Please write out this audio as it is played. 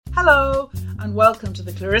Hello, and welcome to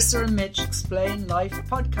the Clarissa and Mitch Explain Life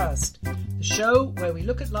podcast, the show where we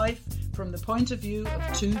look at life from the point of view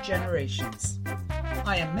of two generations.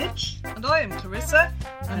 I am Mitch. And I am Clarissa.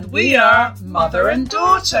 And we are mother and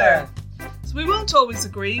daughter. So we won't always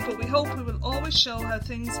agree, but we hope we will always show how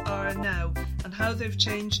things are now and how they've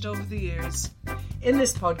changed over the years. In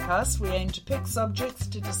this podcast, we aim to pick subjects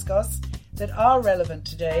to discuss that are relevant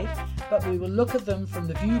today, but we will look at them from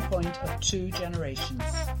the viewpoint of two generations.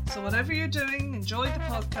 So whatever you're doing, enjoy the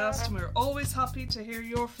podcast, and we're always happy to hear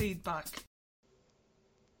your feedback.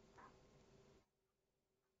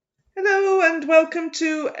 Hello and welcome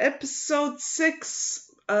to episode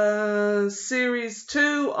 6, series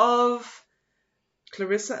 2 of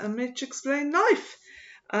Clarissa and Mitch Explain Life.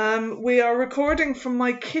 We are recording from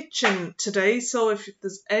my kitchen today, so if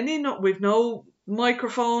there's we've no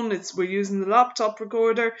microphone, we're using the laptop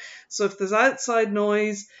recorder, so if there's outside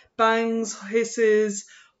noise, bangs, hisses,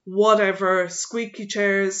 whatever, squeaky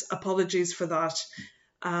chairs, apologies for that.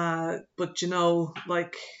 But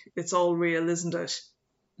it's all real, isn't it?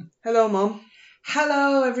 Hello, Mum.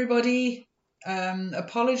 Hello, everybody.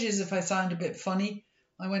 Apologies if I sound a bit funny.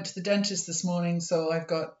 I went to the dentist this morning, so I've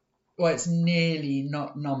got, it's nearly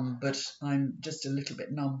not numb, but I'm just a little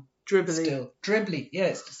bit numb. Dribbly. Still. Dribbly, yeah,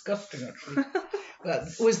 it's disgusting, actually. But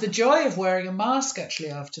it was the joy of wearing a mask, actually,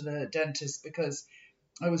 after the dentist, because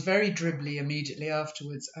I was very dribbly immediately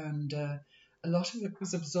afterwards, and a lot of it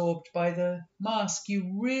was absorbed by the mask.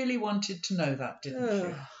 You really wanted to know that, didn't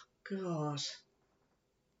you? God.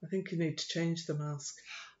 I think you need to change the mask.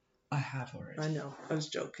 I have already. I know, I was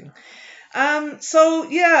joking. So,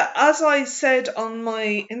 as I said on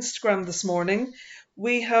my Instagram this morning,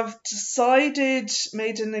 we have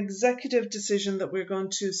made an executive decision that we're going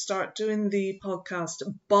to start doing the podcast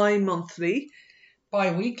bi-monthly.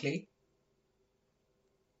 Bi-weekly?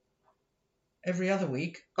 Every other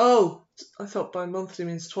week? Oh, I thought bi-monthly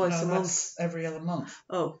means twice a month. That's every other month.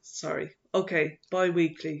 Oh, sorry. Okay,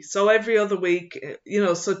 bi-weekly. So every other week,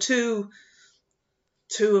 so two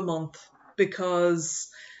a month, because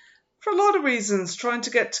for a lot of reasons, trying to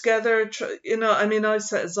get together,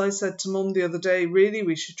 as I said to Mum the other day, really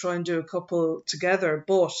we should try and do a couple together,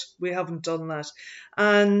 but we haven't done that.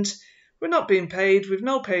 And we're not being paid. We've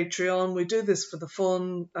no Patreon. We do this for the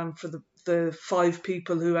fun and for the 5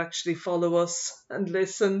 people who actually follow us and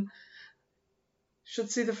listen. Should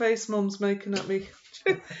see the face Mum's making at me.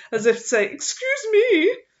 As if to say, excuse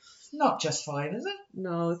me. Not just 5, is it?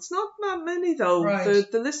 No, it's not that many though. Right.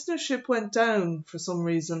 The listenership went down for some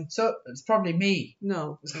reason. So it's probably me.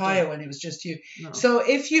 No. It was higher when it was just you. No. So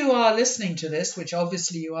if you are listening to this, which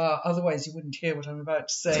obviously you are, otherwise you wouldn't hear what I'm about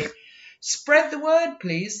to say, spread the word,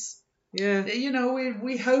 please. Yeah.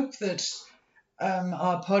 We hope that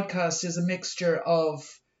our podcast is a mixture of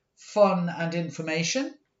fun and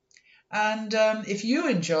information. And if you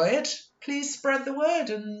enjoy it, please spread the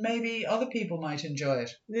word, and maybe other people might enjoy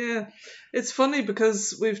it. Yeah, it's funny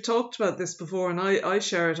because we've talked about this before, and I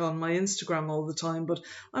share it on my Instagram all the time, but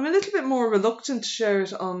I'm a little bit more reluctant to share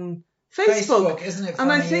it on Facebook. Isn't it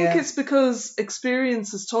funny? And I think it's because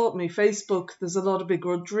experience has taught me Facebook, there's a lot of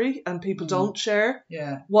begrudgery, and people don't share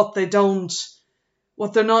what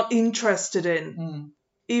they're not interested in.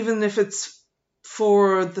 Even if it's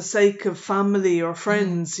for the sake of family or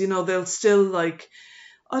friends, they'll still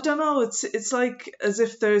I don't know, it's like as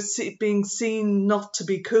if they're being seen not to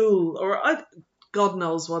be cool, or God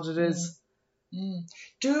knows what it is.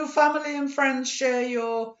 Do family and friends share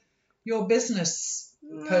your business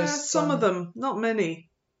posts? Some of them, not many.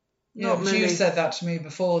 Not many. You said that to me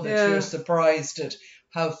before, that you're surprised at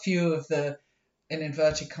how few of the, in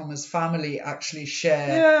inverted commas, family actually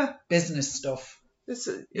share business stuff. It's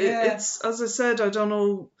as I said, I don't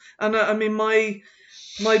know, and I mean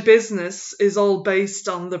my business is all based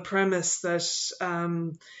on the premise that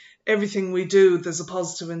everything we do, there's a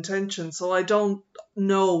positive intention. So I don't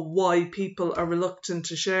know why people are reluctant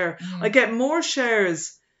to share. I get more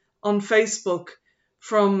shares on Facebook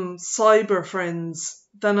from cyber friends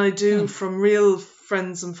than I do from real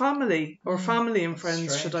friends and family, or family and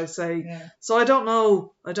friends, should I say. Yeah. So I don't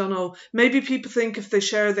know. Maybe people think if they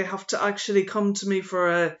share, they have to actually come to me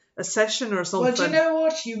for a session or something. Well, do you know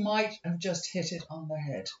what? You might have just hit it on the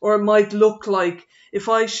head. Or it might look like if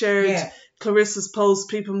I shared Clarissa's post,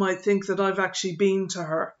 people might think that I've actually been to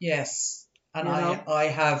her. Yes. And I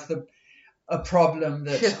have a problem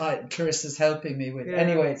that Clarissa's helping me with.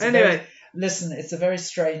 Yeah. Listen, it's a very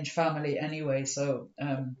strange family anyway, so...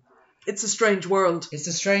 it's a strange world. It's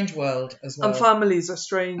a strange world as well. And families are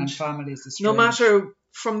strange. No matter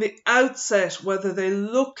from the outset whether they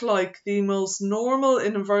look like the most normal,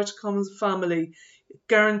 in inverted commas, family,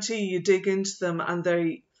 guarantee you dig into them and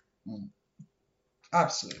they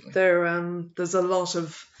Absolutely. There's a lot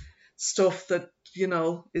of stuff that,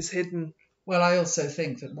 is hidden. Well, I also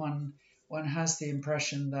think that one has the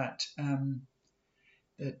impression that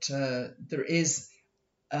there is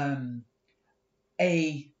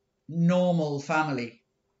a normal family.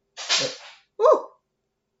 Oh,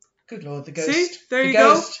 good Lord, the ghost. see, there the you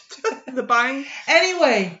ghost. go. The bang.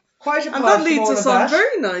 Anyway, quite apart and that from leads all us of on that,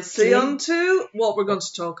 very nicely see? onto what we're going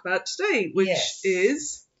to talk about today, which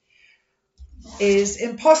Yes. is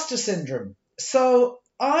imposter syndrome. So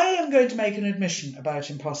I am going to make an admission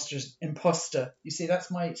about imposter. You see,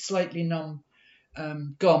 that's my slightly numb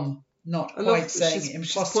gum, not quite saying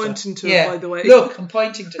imposter. She's pointing to it, by the way. Look, I'm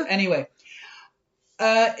pointing to it. Anyway,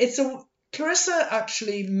 Clarissa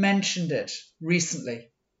actually mentioned it recently.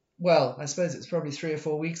 Well, I suppose it's probably 3 or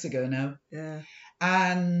 4 weeks ago now. Yeah.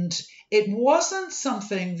 And it wasn't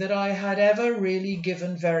something that I had ever really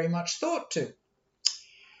given very much thought to.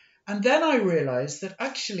 And then I realised that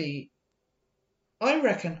actually, I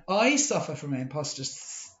reckon I suffer from imposter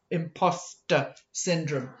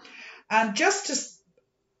syndrome. And just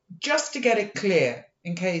to get it clear,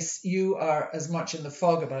 in case you are as much in the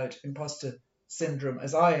fog about imposter syndrome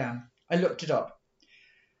as I am, I looked it up.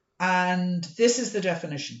 And this is the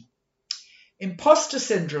definition. Imposter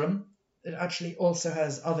syndrome, it actually also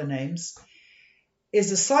has other names,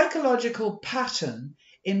 is a psychological pattern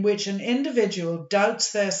in which an individual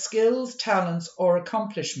doubts their skills, talents, or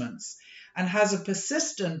accomplishments and has a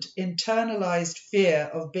persistent internalized fear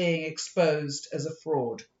of being exposed as a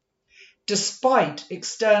fraud. Despite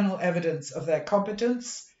external evidence of their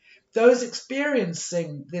competence, those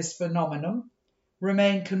experiencing this phenomenon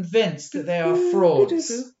remain convinced that they are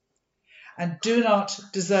frauds and do not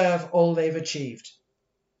deserve all they've achieved.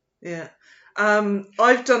 Yeah.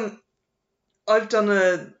 I've done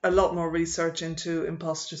a lot more research into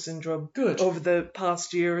imposter syndrome over the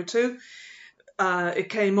past year or two. It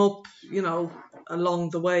came up,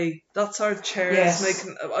 along the way. That's our chairs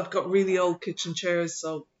making. I've got really old kitchen chairs,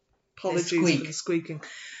 so apologies for the squeaking.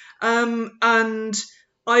 And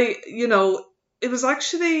I, it was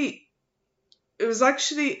actually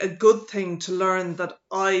a good thing to learn that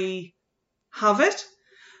I have it,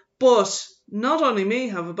 but not only me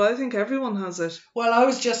have it, but I think everyone has it. Well, I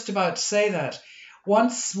was just about to say that.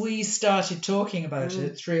 Once we started talking about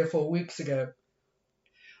it 3 or 4 weeks ago,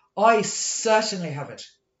 I certainly have it.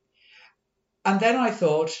 And then I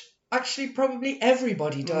thought, actually, probably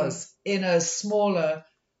everybody does in a smaller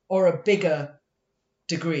or a bigger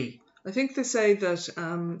degree. I think they say that,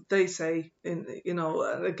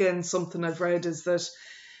 again, something I've read is that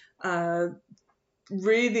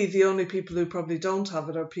really the only people who probably don't have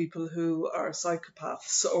it are people who are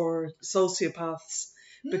psychopaths or sociopaths,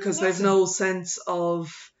 because they've no sense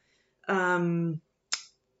of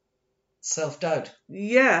self-doubt.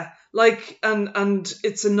 Yeah, and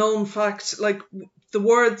it's a known fact, like the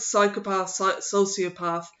word psychopath,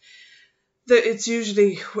 sociopath,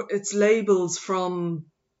 it's labels from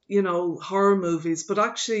horror movies, but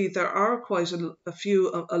actually there are quite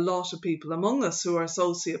a lot of people among us who are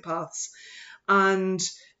sociopaths. And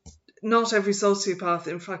not every sociopath,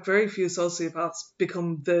 in fact, very few sociopaths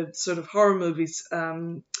become the sort of horror movies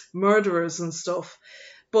murderers and stuff.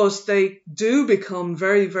 But they do become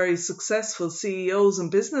very, very successful CEOs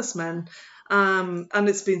and businessmen. And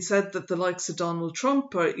it's been said that the likes of Donald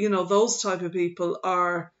Trump, or, those type of people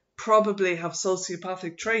probably have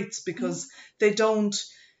sociopathic traits because they don't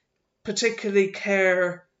particularly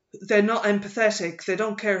care. They're not empathetic. They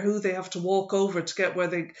don't care who they have to walk over to get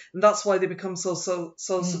where and that's why they become so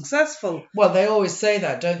successful. Well, they always say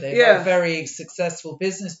that, don't they? Yeah. About very successful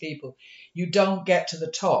business people. You don't get to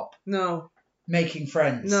the top. No. Making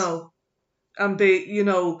friends. No. And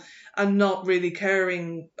and not really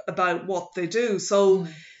caring about what they do. So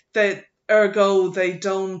they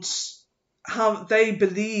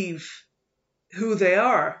believe who they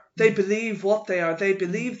are. They believe what they are. They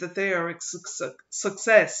believe that they are a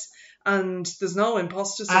success, and there's no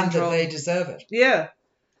imposter syndrome. And that they deserve it. Yeah.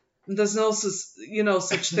 And there's no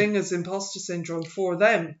such thing as imposter syndrome for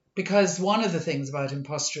them. Because one of the things about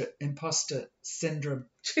imposter syndrome.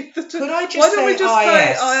 Could I just Why don't we just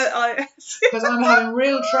say IS? Because I'm having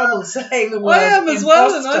real trouble saying the word I am as imposter.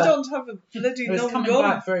 well, and I don't have a bloody numb It's coming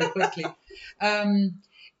back very quickly.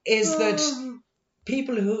 Is that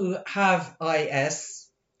people who have IS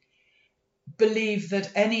believe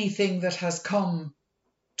that anything that has come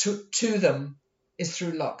to them is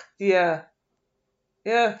through luck. Yeah.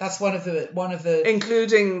 Yeah. That's one of the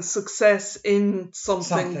including success in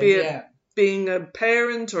something be it being a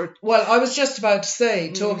parent or... Well, I was just about to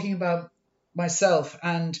say, talking about myself,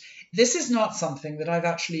 and this is not something that I've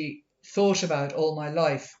actually thought about all my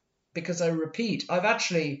life. because I repeat, I've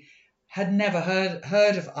actually had never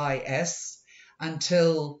heard of IS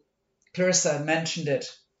until Clarissa mentioned it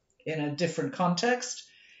in a different context.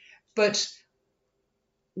 But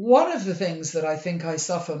one of the things that I think I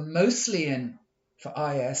suffer mostly in for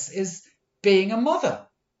IS is being a mother.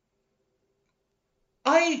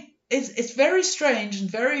 It's very strange and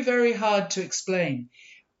very, very hard to explain,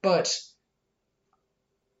 but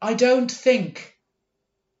I don't think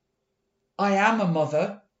I am a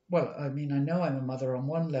mother. Well, I mean, I know I'm a mother on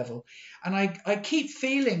one level, and I keep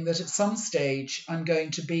feeling that at some stage I'm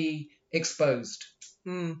going to be exposed.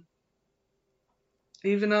 Even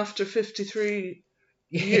after 53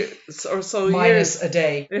 years or so Minus years. a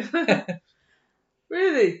day.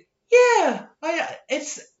 Really? Yeah,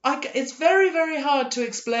 it's very, very hard to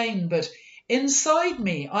explain, but inside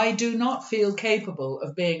me, I do not feel capable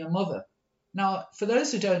of being a mother. Now, for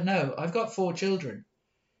those who don't know, I've got 4 children.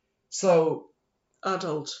 So,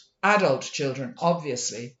 adult children,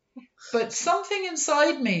 obviously. But something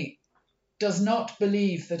inside me does not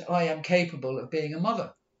believe that I am capable of being a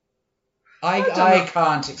mother. I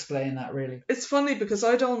can't explain that, really. It's funny because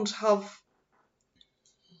I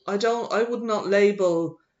would not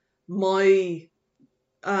label my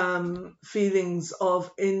feelings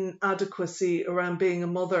of inadequacy around being a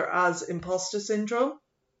mother as imposter syndrome.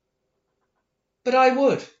 But I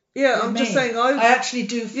would. Yeah, I'm just saying I actually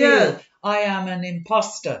do feel I am an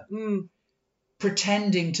imposter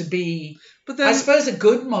pretending to be. But then, I suppose a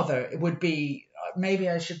good mother would be, maybe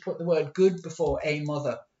I should put the word good before a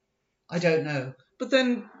mother. I don't know. But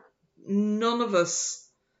then none of us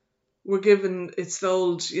were given, it's the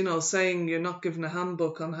old, saying you're not given a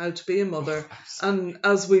handbook on how to be a mother. And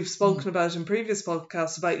as we've spoken about in previous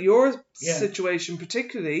podcasts about your situation,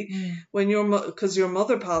 particularly when because your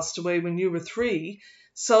mother passed away when you were 3.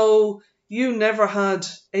 So you never had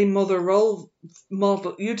a mother role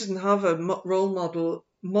model. You didn't have a role model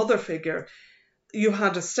mother figure. You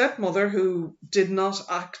had a stepmother who did not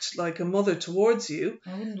act like a mother towards you.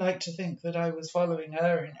 I wouldn't like to think that I was following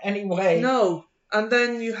her in any way. No. And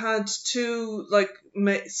then you had 2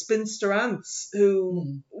 spinster aunts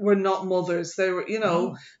who were not mothers. They were,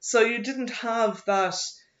 so you didn't have that.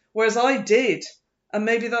 Whereas I did. And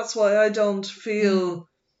maybe that's why I don't feel,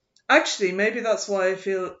 actually, maybe that's why I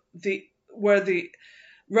feel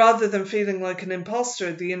rather than feeling like an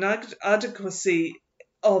imposter, the inadequacy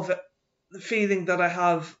of the feeling that I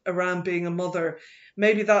have around being a mother,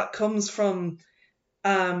 maybe that comes from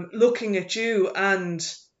looking at you and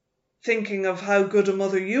thinking of how good a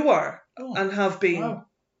mother you are and have been. Wow.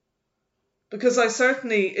 Because I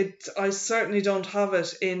certainly don't have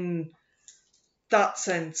it in that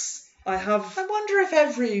sense. I wonder if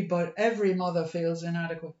every mother feels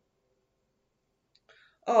inadequate.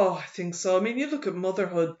 Oh, I think so. I mean, you look at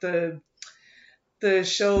Motherhood, the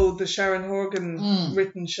show, the Sharon Horgan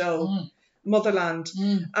written show, Motherland,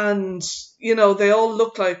 and they all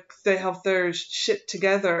look like they have their shit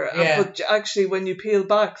together, but actually when you peel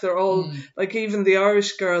back they're all like, even the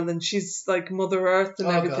Irish girl, and she's like Mother Earth and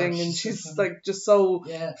everything, and she's so like just so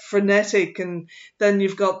frenetic. And then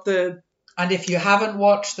you've got and if you haven't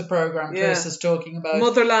watched the program Chris is talking about,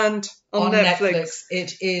 Motherland on Netflix,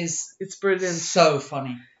 it's brilliant, so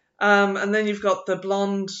funny. And then you've got the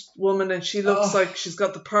blonde woman, and she looks like she's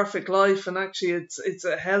got the perfect life, and actually it's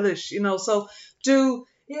a hellish, so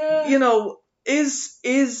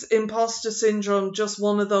is imposter syndrome just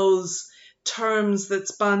one of those terms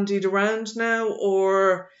that's bandied around now?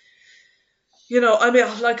 Or, I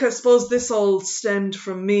mean, like, I suppose this all stemmed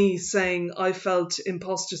from me saying I felt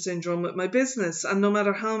imposter syndrome with my business, and no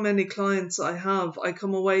matter how many clients I have, I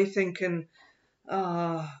come away thinking,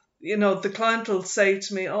 the client will say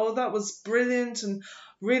to me, "Oh, that was brilliant and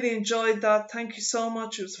really enjoyed that. Thank you so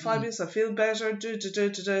much. It was fabulous. I feel better." And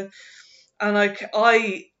I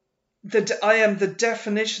am the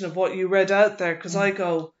definition of what you read out there, because I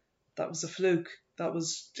go, that was a fluke. That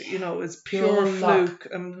was, it's pure fluke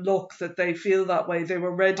and luck that they feel that way. They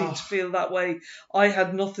were ready to feel that way. I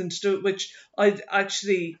had nothing to do with which I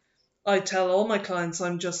tell all my clients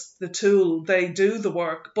I'm just the tool. They do the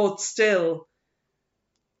work, but still,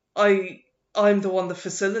 I'm the one that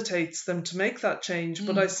facilitates them to make that change.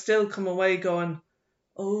 But I still come away going,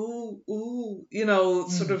 sort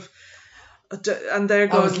of. And they're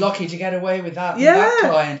going, I was lucky to get away with that with that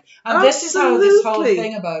client. And absolutely. This is how this whole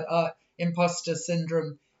thing about imposter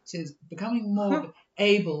syndrome is becoming more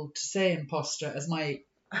able to say imposter as my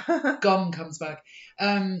gum comes back.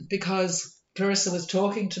 Because Clarissa was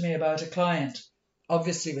talking to me about a client,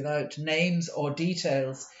 obviously without names or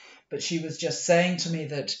details, but she was just saying to me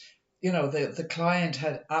that, the client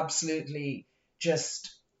had absolutely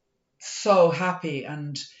just so happy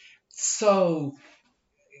and so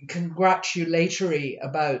congratulatory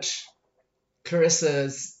about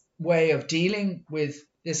Clarissa's way of dealing with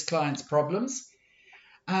this client's problems.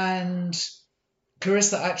 And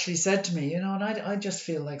Clarissa actually said to me, and I just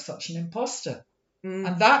feel like such an imposter.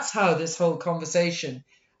 And that's how this whole conversation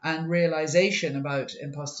and realization about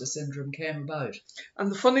imposter syndrome came about.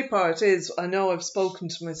 And the funny part is, I know I've spoken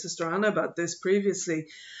to my sister Anna about this previously,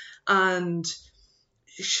 and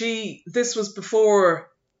this was before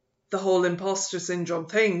the whole imposter syndrome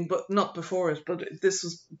thing, but not before it, but this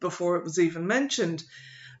was before it was even mentioned.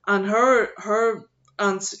 And her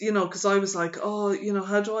answer, because I was like, oh,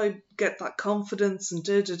 how do I get that confidence and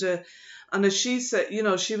da-da-da. And as she said,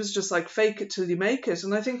 she was just like, fake it till you make it.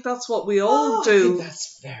 And I think that's what we all do. I think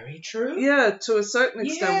that's very true. Yeah, to a certain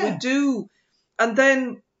extent we do. And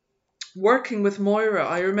then working with Moira,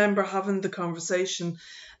 I remember having the conversation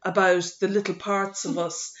about the little parts of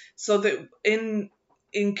us. So that in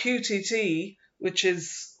QTT, which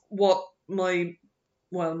is what my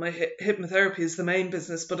hypnotherapy is the main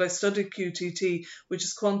business, but I studied QTT, which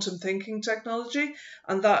is quantum thinking technology,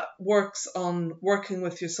 and that works on working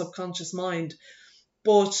with your subconscious mind.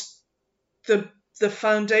 But the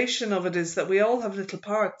foundation of it is that we all have little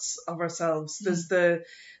parts of ourselves. There's the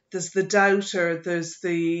doubter, there's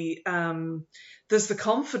the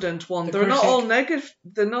confident one. They're not all negative.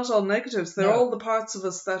 They're not all negatives. They're all the parts of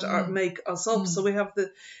us that make us up. So we have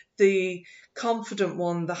the confident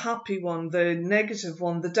one, the happy one, the negative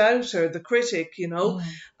one, the doubter, the critic, and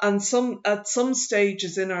at some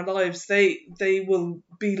stages in our lives they will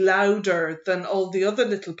be louder than all the other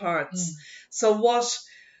little parts. So what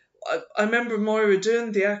I remember Moira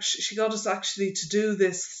doing she got us actually to do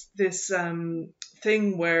this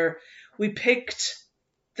thing where we picked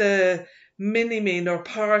the mini-me or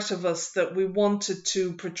part of us that we wanted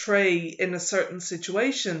to portray in a certain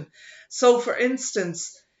situation. So for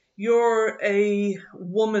instance, you're a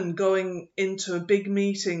woman going into a big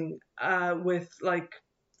meeting with like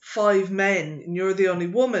 5 men and you're the only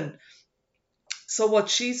woman. So what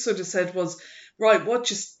she sort of said was, right,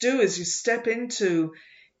 what you do is you step into,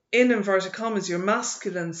 in inverted commas, your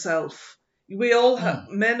masculine self. We all have,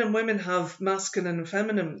 men and women have masculine and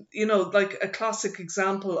feminine, like a classic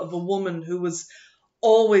example of a woman who was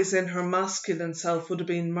always in her masculine self would have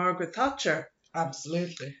been Margaret Thatcher.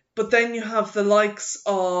 Absolutely. But then you have the likes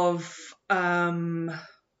of, you've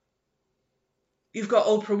got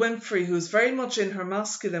Oprah Winfrey, who's very much in her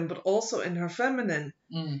masculine, but also in her feminine.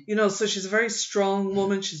 So she's a very strong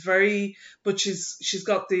woman. But she's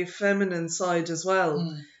got the feminine side as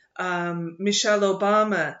well. Michelle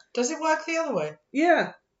Obama. Does it work the other way?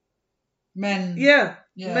 Yeah. Men. Yeah.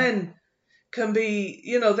 Men can be,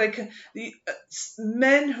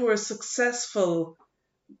 men who are successful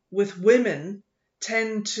with women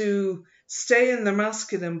tend to stay in their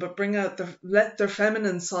masculine but bring out let their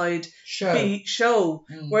feminine side show.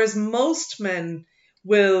 Whereas most men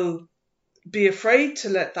will be afraid to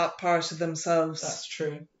let that part of themselves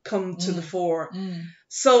come to the fore.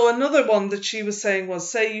 So another one that she was saying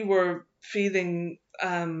was, say you were feeling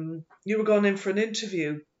you were going in for an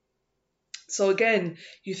interview. So again,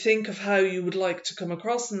 you think of how you would like to come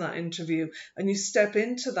across in that interview and you step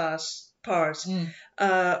into that part.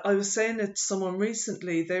 I was saying it to someone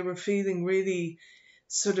recently, they were feeling really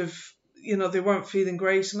sort of, they weren't feeling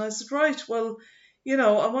great. And I said, right, well,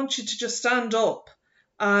 I want you to just stand up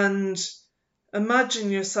and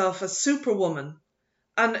imagine yourself as Superwoman.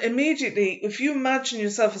 And immediately, if you imagine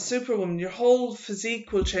yourself as Superwoman, your whole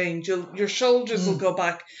physique will change. Your shoulders will go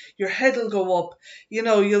back, your head will go up.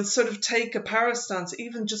 You'll sort of take a power stance,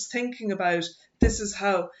 even just thinking about this is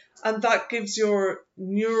how. And that gives your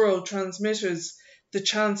neurotransmitters the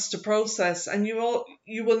chance to process. And you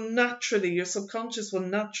will naturally, your subconscious will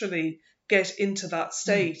naturally get into that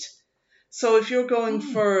state. So if you're going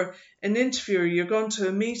for an interview, or you're going to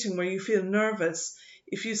a meeting where you feel nervous,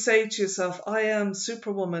 if you say to yourself, I am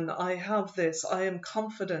Superwoman, I have this, I am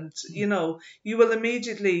confident, you will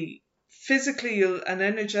immediately, physically and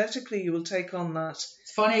energetically, you will take on that.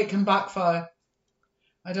 It's funny, it can backfire.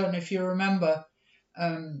 I don't know if you remember,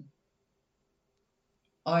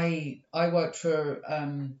 I worked for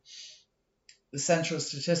the Central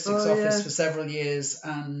Statistics Office for several years,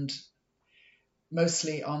 and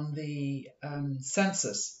mostly on the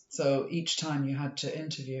census. So each time you had to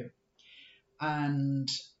interview. And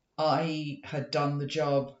I had done the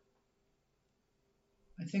job,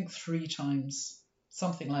 I think 3 times,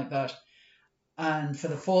 something like that. And for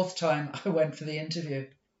the 4th time, I went for the interview.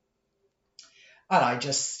 And I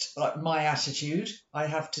just, my attitude, I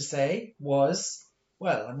have to say, was,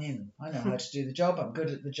 well, I know how to do the job. I'm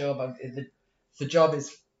good at the job. The job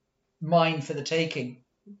is mine for the taking.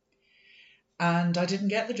 and I didn't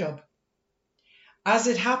get the job. As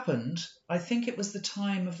it happened, I think it was the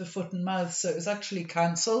time of the foot and mouth, so it was actually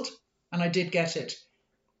cancelled, and I did get it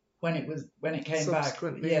when it came back.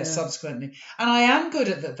 Subsequently, Yes, subsequently. And I am good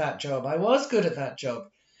at that job. I was good at that job.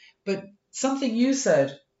 But something you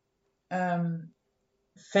said,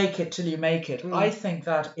 fake it till you make it. I think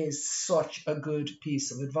that is such a good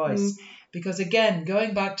piece of advice. Because again,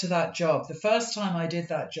 going back to that job, the first time I did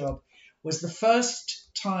that job was the first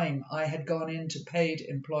time I had gone into paid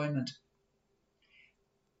employment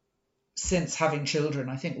since having children.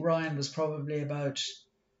 I think Ryan was probably about,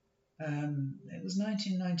 it was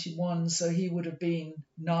 1991, so he would have been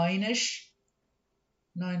 9-ish.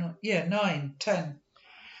 9, 10.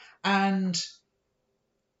 And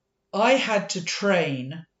I had to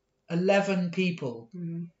train 11 people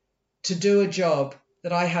to do a job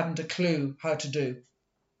that I hadn't a clue how to do.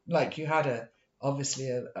 Like you had obviously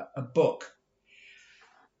a book.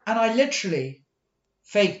 And I literally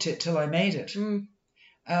faked it till I made it.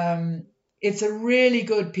 It's a really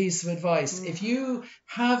good piece of advice. If you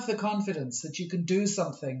have the confidence that you can do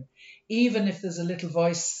something, even if there's a little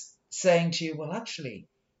voice saying to you, well, actually,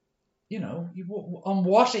 on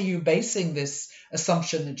what are you basing this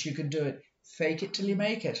assumption that you can do it? Fake it till you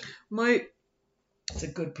make it. It's a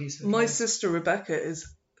good piece of advice. My sister Rebecca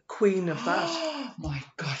is queen of that. My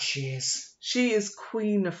God, she is. She is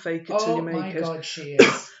queen of fake it till you make it. Oh my God, she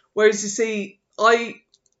is. Whereas you see, I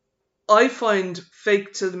find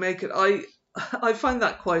fake till you make it. I find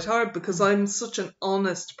that quite hard because I'm such an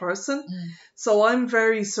honest person. So I'm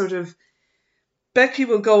very sort of. Becky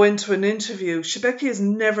will go into an interview. Becky has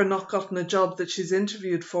never not gotten a job that she's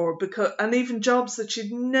interviewed for, and even jobs that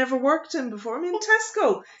she'd never worked in before. I mean,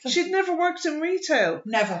 Tesco, she'd never worked in retail.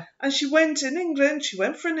 Never. And she went in England, she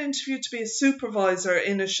went for an interview to be a supervisor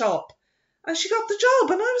in a shop, and she got the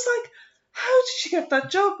job. And I was like, how did she get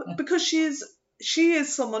that job? Because she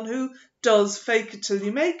is someone who does fake it till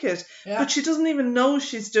you make it, but she doesn't even know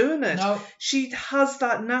she's doing it. No. She has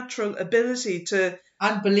that natural ability to...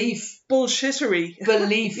 And belief. Bullshittery.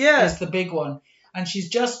 Belief is the big one. And she's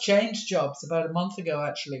just changed jobs about a month ago,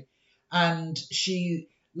 actually. And she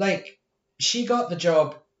got the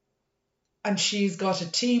job and she's got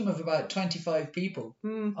a team of about 25 people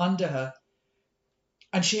under her.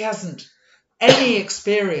 And she hasn't any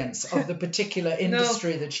experience of the particular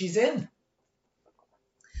industry that she's in.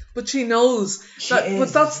 But she knows.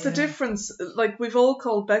 But that's the difference. Like, we've all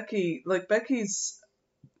called Becky, like Becky's,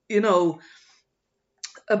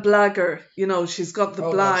 a blagger, she's got the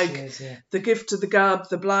blag, the gift of the gab,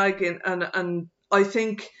 the blag, and I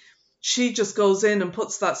think she just goes in and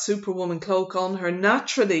puts that superwoman cloak on her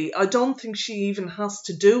naturally. I don't think she even has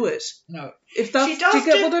to do it. No. If that's, do you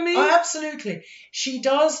get what I mean? Oh, absolutely. She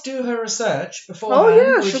does do her research beforehand.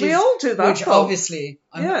 Oh, yeah, should we all do that? Which obviously,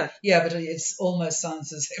 yeah, but it almost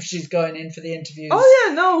sounds as if she's going in for the interviews. Oh,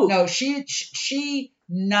 yeah, no. No, she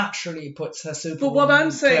naturally puts her superwoman But what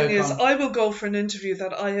I'm saying is, on. I will go for an interview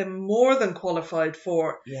that I am more than qualified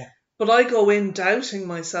for. Yeah. But I go in doubting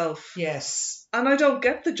myself. Yes. And I don't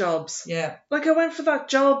get the jobs. Yeah. Like, I went for that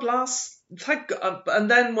job thank God, and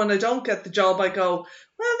then when I don't get the job, I go,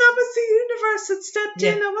 well, that was the universe that stepped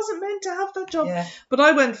in. I wasn't meant to have that job. Yeah. But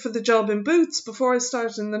I went for the job in Boots before I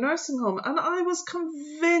started in the nursing home, and I was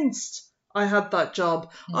convinced I had that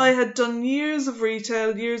job. I had done years of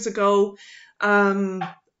retail years ago. Thought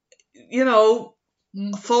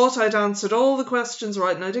I'd answered all the questions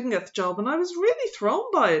right, and I didn't get the job, and I was really thrown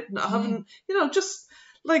by it. Having, just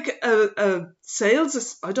like a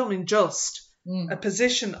sales, I don't mean just a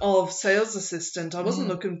position of sales assistant. I wasn't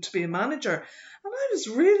looking to be a manager, and I was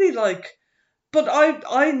really like, but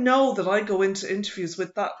I know that I go into interviews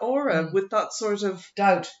with that aura, with that sort of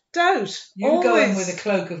doubt. You always. go in with a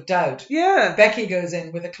cloak of doubt. Yeah. Becky goes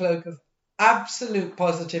in with a cloak of absolute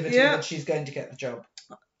positivity that she's going to get the job.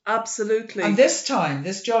 Absolutely. And this time,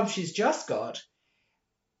 this job she's just got,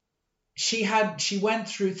 she went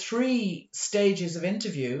through 3 stages of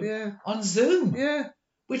interview on Zoom. Yeah.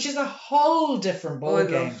 Which is a whole different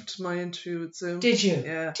ballgame. I loved my interview with Zoom. Did you?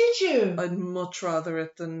 Yeah. Did you? I'd much rather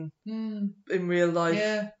it than in real life.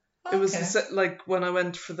 Yeah. Okay. It was like when I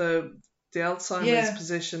went for the Alzheimer's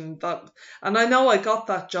position, and I know I got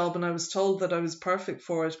that job and I was told that I was perfect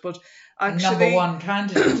for it, but actually #1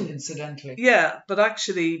 candidate, incidentally. Yeah, but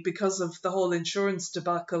actually because of the whole insurance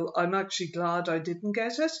debacle, I'm actually glad I didn't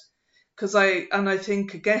get it, because I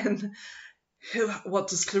think again, what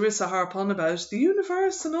does Clarissa harp on about? The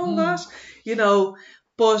universe and all that,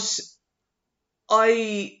 but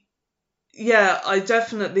I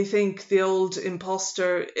definitely think the old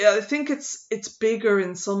imposter, I think it's bigger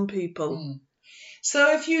in some people.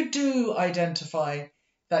 So if you do identify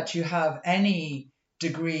that you have any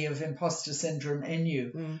degree of imposter syndrome in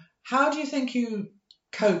you. How do you think you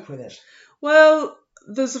cope with it? Well,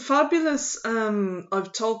 there's a fabulous,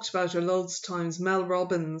 I've talked about her loads of times, Mel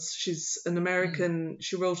Robbins. She's an American,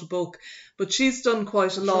 she wrote a book, but she's done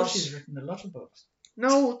quite a lot. She's written a lot of books.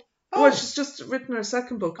 No, well, she's just written her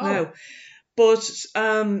second book now. But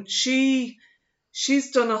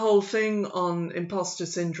she's done a whole thing on imposter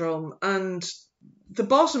syndrome, and the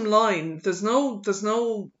bottom line, there's no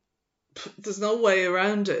way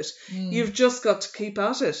around it. You've just got to keep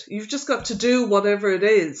at it. You've just got to do whatever it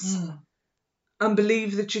is and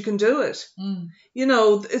believe that you can do it. You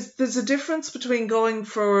know, there's a difference between going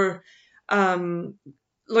for,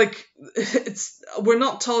 we're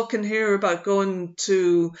not talking here about going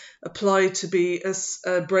to apply to be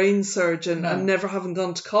a brain surgeon and never having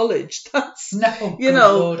gone to college. That's, we're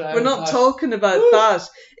not talking about that.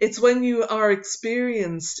 It's when you are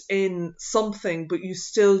experienced in something, but you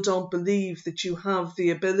still don't believe that you have the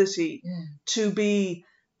ability to be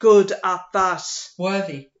good at that.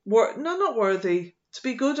 Worthy. No, not worthy. To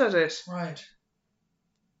be good at it. Right.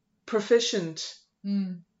 Proficient.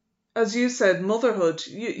 As you said, motherhood.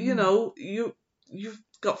 You know, you've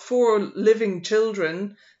got 4 living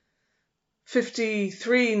children,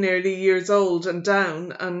 53 nearly years old and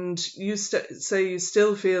down, and you say you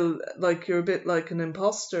still feel like you're a bit like an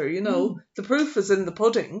imposter. You know, the proof is in the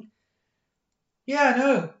pudding. Yeah, I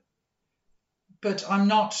know. But I'm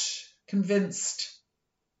not convinced.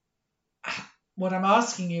 What I'm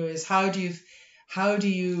asking you is how do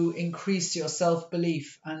you increase your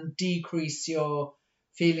self-belief and decrease your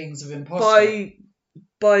feelings of imposter?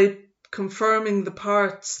 By confirming the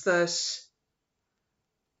parts that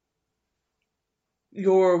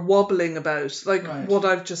you're wobbling about, like what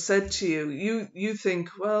I've just said to you. You think,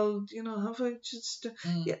 well, you know, have I just...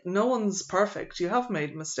 Yeah, no one's perfect. You have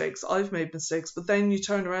made mistakes. I've made mistakes. But then you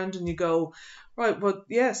turn around and you go, right, well,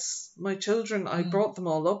 yes, my children, I brought them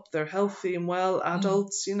all up. They're healthy and well,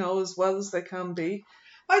 adults, you know, as well as they can be.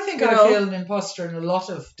 I think I feel an imposter in a lot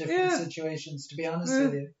of different situations, to be honest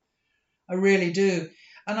with you. I really do.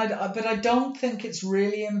 But I don't think it's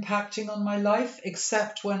really impacting on my life,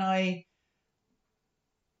 except when I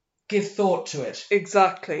give thought to it.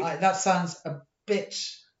 Exactly. That sounds a bit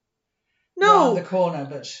around the corner,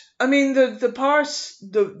 but I mean the part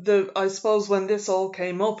I suppose when this all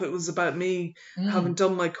came up, it was about me having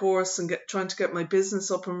done my course and trying to get my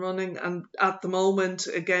business up and running, and at the moment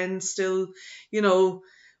again still, you know,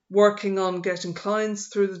 working on getting clients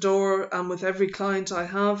through the door, and with every client I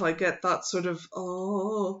have I get that sort of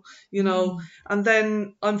you know, and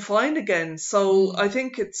then I'm fine again. So I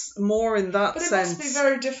think it's more in that sense. But it must be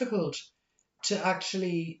very difficult to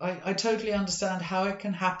actually I totally understand how it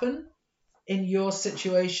can happen in your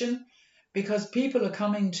situation, because people are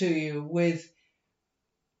coming to you with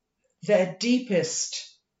their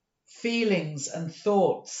deepest feelings and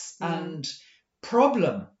thoughts and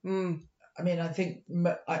problem. I mean, I think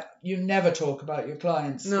you never talk about your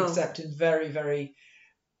clients except in very, very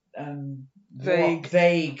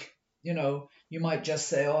vague. You know, you might just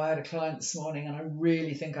say, I had a client this morning and I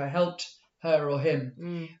really think I helped her or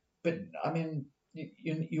him. But I mean,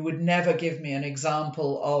 you would never give me an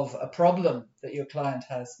example of a problem that your client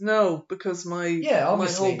has. No, because my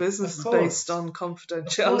whole business is based on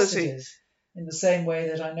confidentiality. Of course it is. In the same way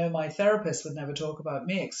that I know my therapist would never talk about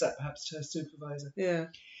me except perhaps to her supervisor. Yeah.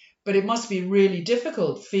 But it must be really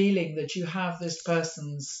difficult feeling that you have this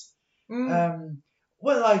person's, I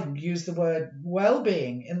use the word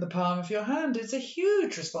well-being in the palm of your hand. It's a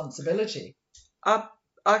huge responsibility.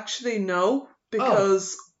 Actually, no,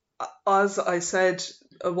 because as I said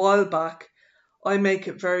a while back, I make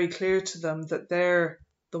it very clear to them that they're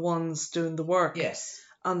the ones doing the work. Yes.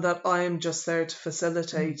 And that I am just there to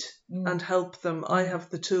facilitate and help them. I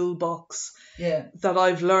have the toolbox that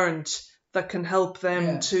I've learned that can help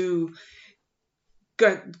them to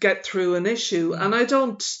get through an issue. And I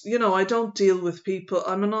don't deal with people.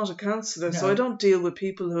 I'm not a counsellor, so I don't deal with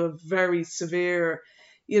people who have very severe,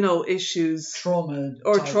 issues.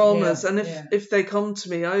 Traumas. And if they come to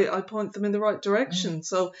me, I point them in the right direction.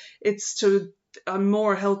 So I'm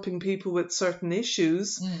more helping people with certain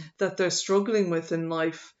issues that they're struggling with in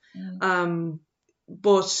life.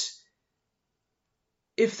 But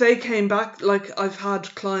if they came back, like I've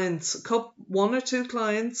had clients, one or two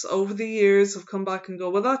clients over the years have come back and go,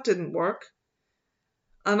 well, that didn't work.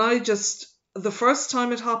 And the first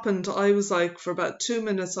time it happened, I was like, for about 2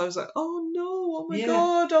 minutes, I was like, oh no, oh my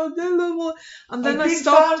God, and then I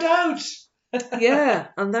stopped. Found out.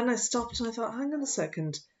 And then I stopped and I thought, hang on a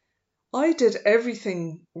second. I did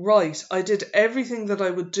everything right. I did everything that I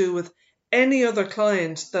would do with any other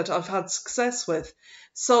client that I've had success with.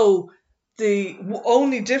 So the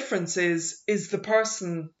only difference is the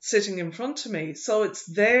person sitting in front of me. So it's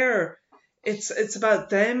about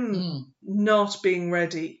them not being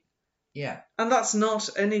ready. Yeah. And that's not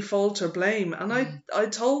any fault or blame. And I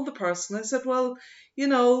told the person, I said, well,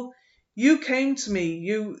 you came to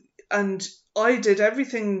me, and I did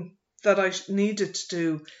everything that I needed to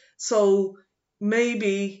do. So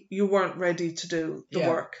maybe you weren't ready to do the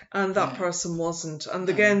work, and that person wasn't. And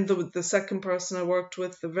again, the second person I worked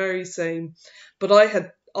with, the very same. But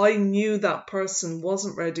I knew that person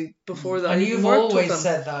wasn't ready before that. And you've always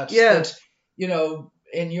said that. That,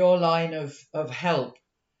 in your line of help,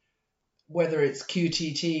 whether it's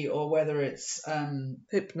QTT or whether it's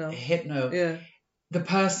hypno, the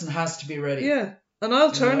person has to be ready. Yeah. And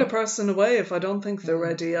I'll turn a person away if I don't think they're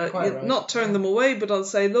ready. Not turn them away, but I'll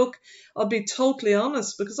say, look, I'll be totally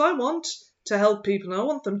honest, because I want to help people and I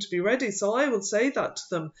want them to be ready. So I will say that to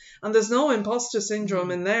them. And there's no imposter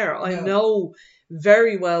syndrome in there. I know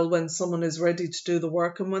very well when someone is ready to do the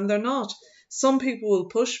work and when they're not. Some people will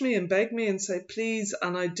push me and beg me and say, please.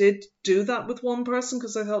 And I did do that with one person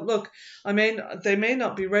because I thought, look, they may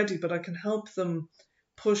not be ready, but I can help them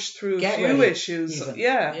push through a few issues. Even.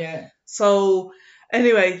 Yeah. So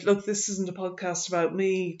anyway, look, this isn't a podcast about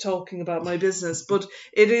me talking about my business, but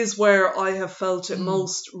it is where I have felt it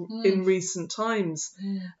most in recent times.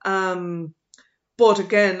 But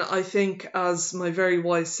again, I think, as my very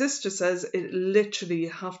wise sister says, it literally, you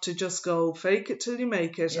have to just go fake it till you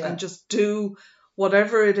make it and just do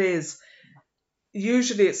whatever it is.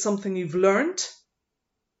 Usually it's something you've learned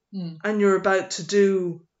and you're about to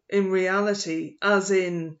do in reality, as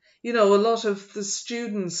in, a lot of the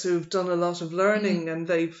students who've done a lot of learning and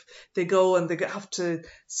they go and they have to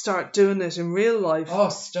start doing it in real life. Oh,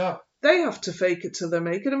 stop. They have to fake it till they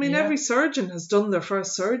make it. I mean, every surgeon has done their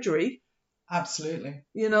first surgery. Absolutely.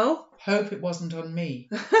 Hope it wasn't on me.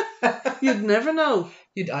 You'd never know.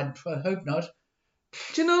 I hope not.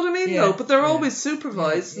 Do you know what I mean, though? But they're always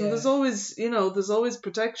supervised and there's always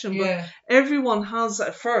protection. But everyone has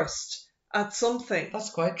at first at something. That's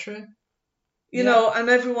quite true. You know, and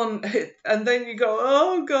everyone, and then you go,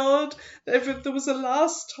 oh God, there was a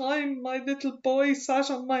last time my little boy sat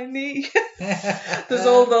on my knee. There's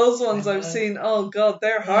all those ones I've seen. Oh God,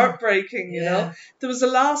 they're heartbreaking, you know. There was a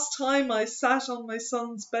last time I sat on my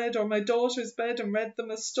son's bed or my daughter's bed and read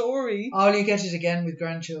them a story. Oh, you get it again with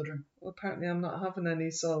grandchildren. Well, apparently I'm not having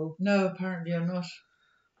any, so. No, apparently I'm not.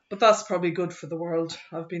 But that's probably good for the world,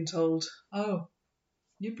 I've been told. Oh,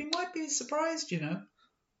 might be surprised,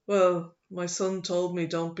 Well, my son told me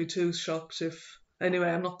don't be too shocked if... Anyway,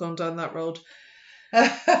 I'm not going down that road.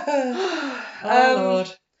 Lord.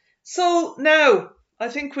 So now, I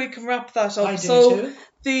think we can wrap that up. I do too.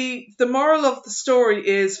 The moral of the story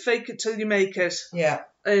is fake it till you make it. Yeah.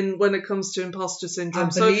 And when it comes to imposter syndrome.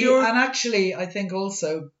 And actually, I think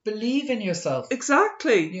also, believe in yourself.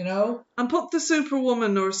 Exactly. And put the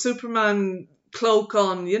Superwoman or Superman cloak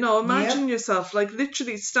on, imagine yourself, like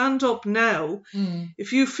literally stand up now.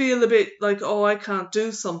 If you feel a bit like, oh, I can't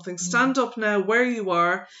do something, stand up now where you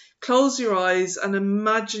are, close your eyes and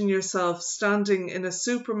imagine yourself standing in a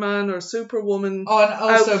Superman or Superwoman and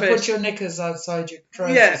also outfit. Put your knickers outside your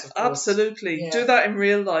trousers. Yeah, absolutely. Do that in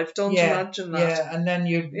real life. Don't imagine that. Yeah, and then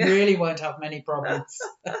you really won't have many problems.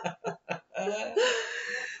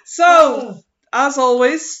 So, as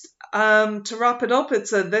always, to wrap it up,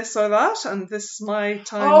 it's a this or that, and this is my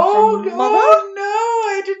time from Mother. Oh no,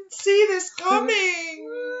 I didn't see this coming.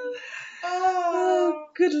 Oh,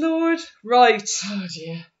 good Lord. Right. Oh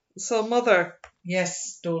dear. So, Mother.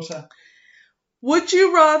 Yes, daughter. Would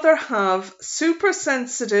you rather have super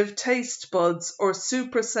sensitive taste buds or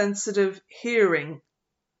super sensitive hearing?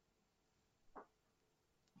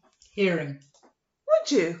 Hearing.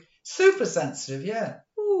 Would you? Super sensitive, yeah.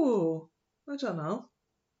 Oh, I don't know.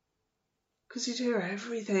 Because you'd hear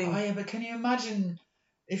everything. Oh, yeah, but can you imagine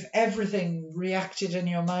if everything reacted in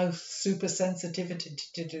your mouth super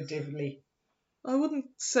sensitively? I wouldn't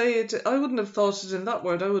say it. I wouldn't have thought it in that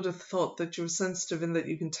word. I would have thought that you were sensitive in that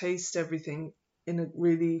you can taste everything in a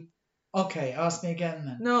really... Okay, ask me again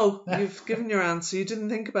then. No, you've given your answer. You didn't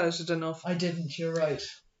think about it enough. I didn't, you're right.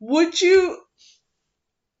 Would you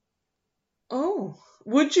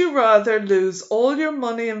rather lose all your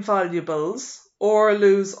money and valuables or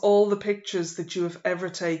lose all the pictures that you have ever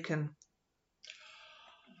taken?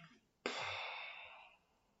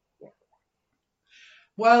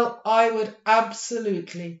 Well, I would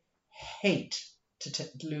absolutely hate to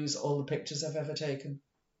lose all the pictures I've ever taken.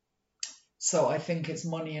 So I think it's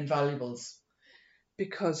money and valuables.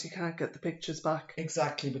 Because you can't get the pictures back.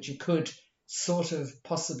 Exactly, but you could sort of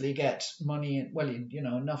possibly get money, well,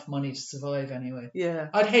 enough money to survive anyway. Yeah.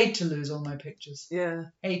 I'd hate to lose all my pictures. Yeah.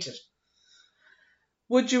 Hate it.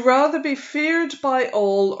 Would you rather be feared by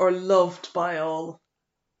all or loved by all?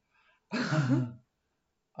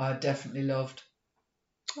 I definitely loved.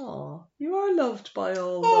 Oh, you are loved by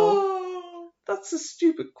all, though. Oh. That's a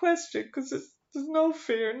stupid question because there's no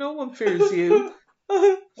fear. No one fears you.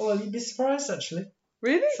 Well, you'd be surprised, actually.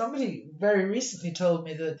 Really? Somebody very recently told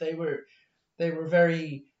me that they were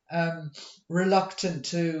very reluctant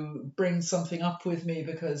to bring something up with me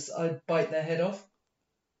because I'd bite their head off.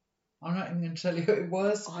 I'm not even going to tell you who it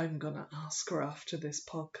was. I'm going to ask her after this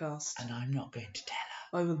podcast. And I'm not going to tell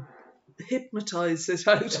her. I will hypnotise it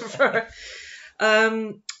out of her.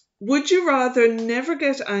 Would you rather never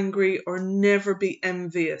get angry or never be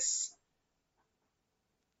envious?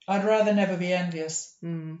 I'd rather never be envious. Yeah,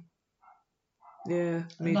 me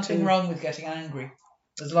There's nothing too. wrong with getting angry,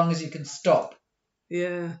 as long as you can stop.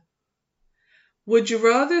 Yeah. Would you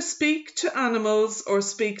rather speak to animals or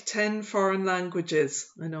speak 10 foreign languages?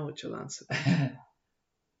 I know what you'll answer.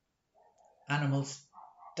 Animals,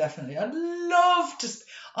 definitely. I'd love to.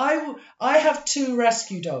 I have 2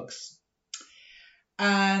 rescue dogs,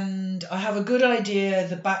 and I have a good idea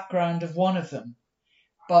the background of one of them,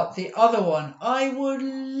 but the other one, I would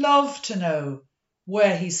love to know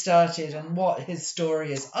where he started and what his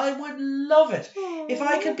story is. I would love it. If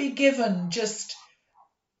I could be given just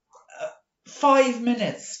 5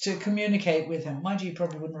 minutes to communicate with him. Mind you, he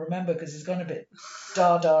probably wouldn't remember because he's gone a bit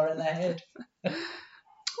da in their head.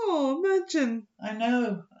 Oh, imagine. I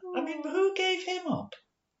know. I mean, who gave him up?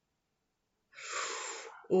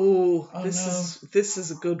 Oh, Oh, this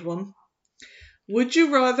is a good one. Would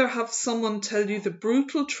you rather have someone tell you the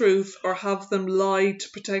brutal truth or have them lie to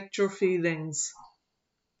protect your feelings?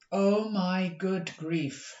 Oh my good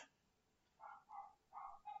grief.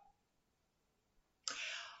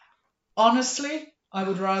 Honestly, I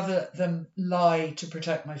would rather them lie to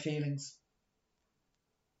protect my feelings.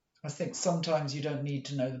 I think sometimes you don't need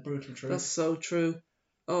to know the brutal truth. That's so true.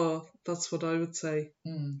 Oh, that's what I would say.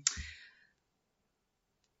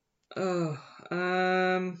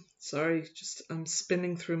 Sorry, I'm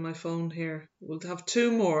spinning through my phone here. We'll have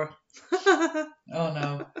 2 more. Oh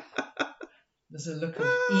no. There's a look of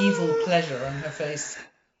evil pleasure on her face.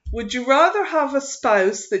 Would you rather have a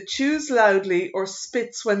spouse that chews loudly or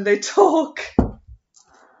spits when they talk?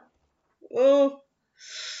 Oh.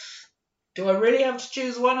 Do I really have to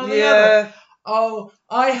choose one or the Yeah. other? Oh,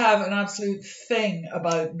 I have an absolute thing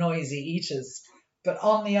about noisy eaters. But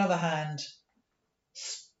on the other hand,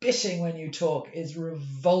 spitting when you talk is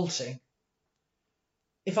revolting.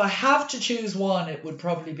 If I have to choose one, it would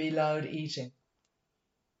probably be loud eating.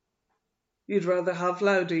 You'd rather have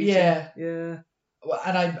loud eating? Yeah. Yeah.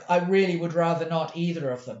 And I really would rather not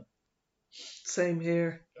either of them. Same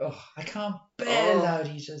here. Oh, I can't bear loud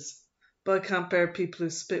eaters. But I can't bear people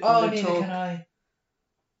who spit when they neither talk. can I.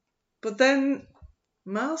 But then,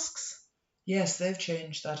 masks? Yes, they've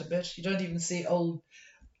changed that a bit. You don't even see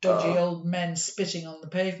dodgy old men spitting on the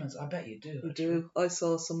pavements. I bet you do. You do. I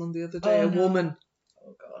saw someone the other day, woman.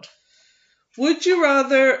 Oh, God. Would you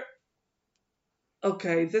rather...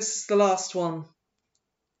 Okay, this is the last one.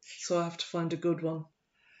 So I have to find a good one.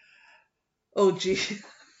 Oh, gee.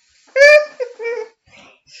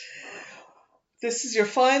 This is your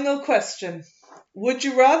final question. Would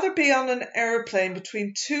you rather be on an airplane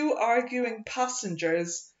between 2 arguing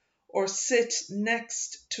passengers or sit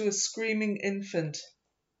next to a screaming infant?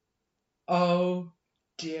 Oh,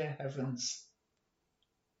 dear heavens.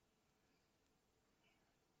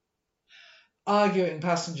 Arguing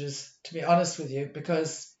passengers, to be honest with you,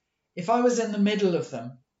 because if I was in the middle of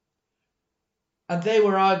them and they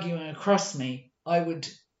were arguing across me, I would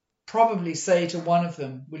probably say to one of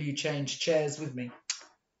them, will you change chairs with me?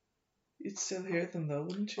 You'd still hear them though,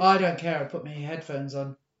 wouldn't you? I don't care. I put my headphones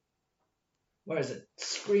on. Where is it?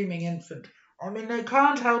 Screaming infant. I mean, they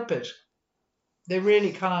can't help it. They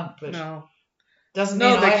really can't. But no. Doesn't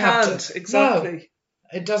mean they I can't. have to. Exactly. No,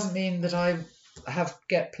 it doesn't mean that I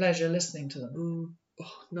get pleasure listening to them.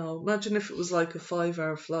 Oh, no, imagine if it was like a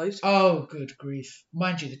 5-hour flight. Oh, good grief.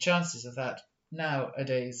 Mind you, the chances of that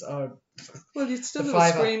nowadays are... Well, you'd still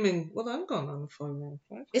have screaming. Well, I'm going on a 5-hour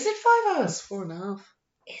flight. Is it 5 hours? It's 4.5.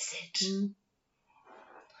 Is it?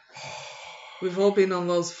 We've all been on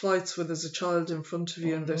those flights where there's a child in front of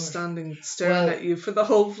you and they're standing staring at you for the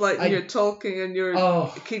whole flight and you're talking and you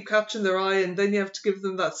keep catching their eye and then you have to give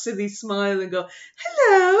them that silly smile and go,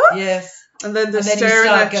 hello. Yes. And then they're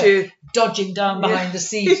staring at you. Dodging down behind the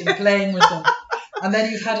seat and playing with them. And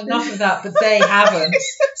then you've had enough of that, but they haven't.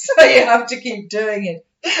 So you have to keep doing it.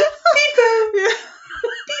 Beep-boom.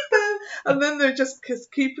 Beep-boom. And then they're just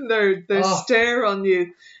keeping their stare on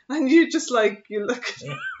you. And you just like, you look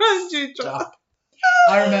around you. Stop.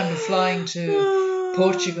 I remember flying to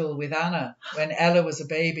Portugal with Anna when Ella was a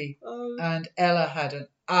baby. And Ella had an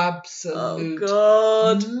absolute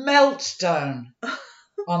meltdown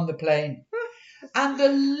on the plane. And the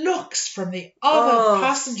looks from the other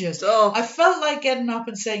passengers. I felt like getting up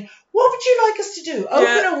and saying, what would you like us to do?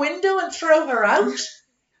 Open a window and throw her out?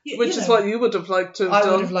 Which is what you would have liked to have done.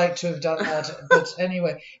 I would have liked to have done that. But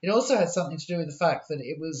anyway, it also had something to do with the fact that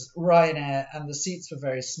it was Ryanair and the seats were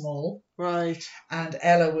very small. Right. And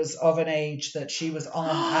Ella was of an age that she was on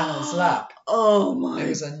Anna's lap. Oh my God. It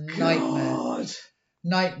was a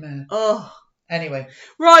nightmare. Oh. Anyway.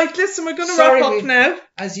 Right, listen, we're going to wrap up now.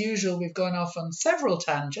 As usual, we've gone off on several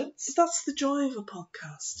tangents. That's the joy of a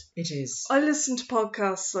podcast. It is. I listen to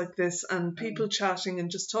podcasts like this and people chatting and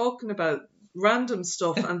just talking about random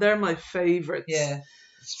stuff, and they're my favourites. Yeah,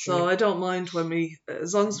 it's true. So I don't mind when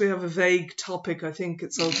as long as we have a vague topic, I think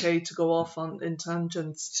it's okay to go off in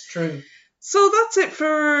tangents. It's true. So that's it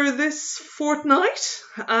for this fortnight,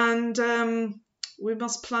 and we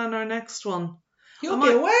must plan our next one. You'll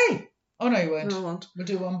be away. Oh, no, you won't. No, I won't. We'll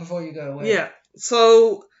do one before you go away. Yeah.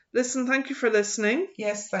 So, listen, thank you for listening.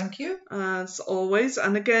 Yes, thank you. As always.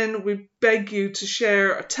 And again, we beg you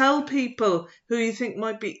to tell people who you think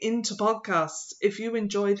might be into podcasts. If you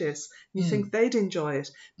enjoy this, you think they'd enjoy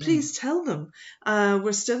it, please tell them.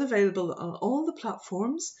 We're still available on all the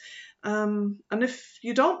platforms. And if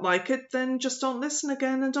you don't like it, then just don't listen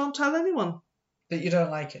again and don't tell anyone. That you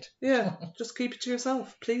don't like it. Yeah, just keep it to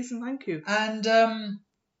yourself, please and thank you. And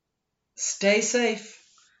stay safe.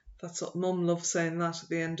 That's what Mum loves saying that at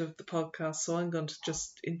the end of the podcast, so I'm going to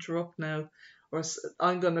just interrupt now, or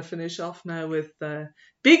I'm going to finish off now with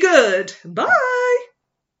be good, bye.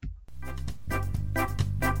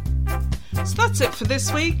 So that's it for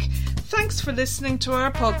this week. Thanks for listening to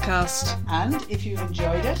our podcast. And if you've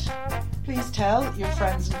enjoyed it, please tell your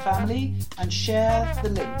friends and family and share the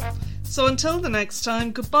link. So until the next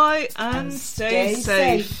time, goodbye and stay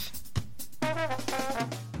safe.